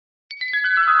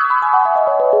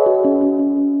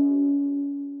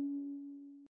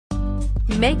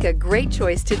Make a great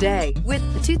choice today with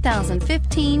the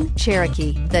 2015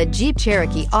 Cherokee. The Jeep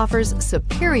Cherokee offers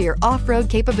superior off-road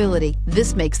capability.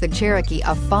 This makes the Cherokee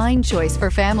a fine choice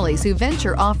for families who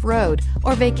venture off-road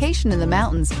or vacation in the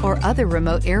mountains or other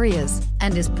remote areas,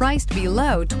 and is priced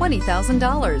below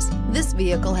 $20,000. This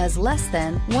vehicle has less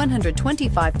than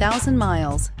 125,000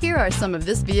 miles. Here are some of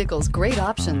this vehicle's great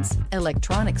options: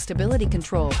 electronic stability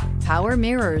control, power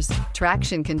mirrors,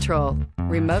 traction control,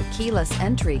 remote keyless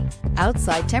entry,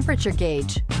 outside temperature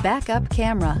gauge, backup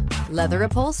camera, leather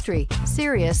upholstery,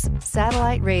 Sirius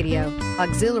satellite radio,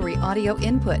 auxiliary audio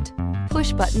input,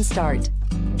 push button start.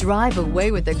 Drive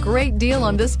away with a great deal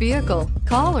on this vehicle.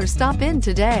 Call or stop in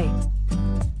today.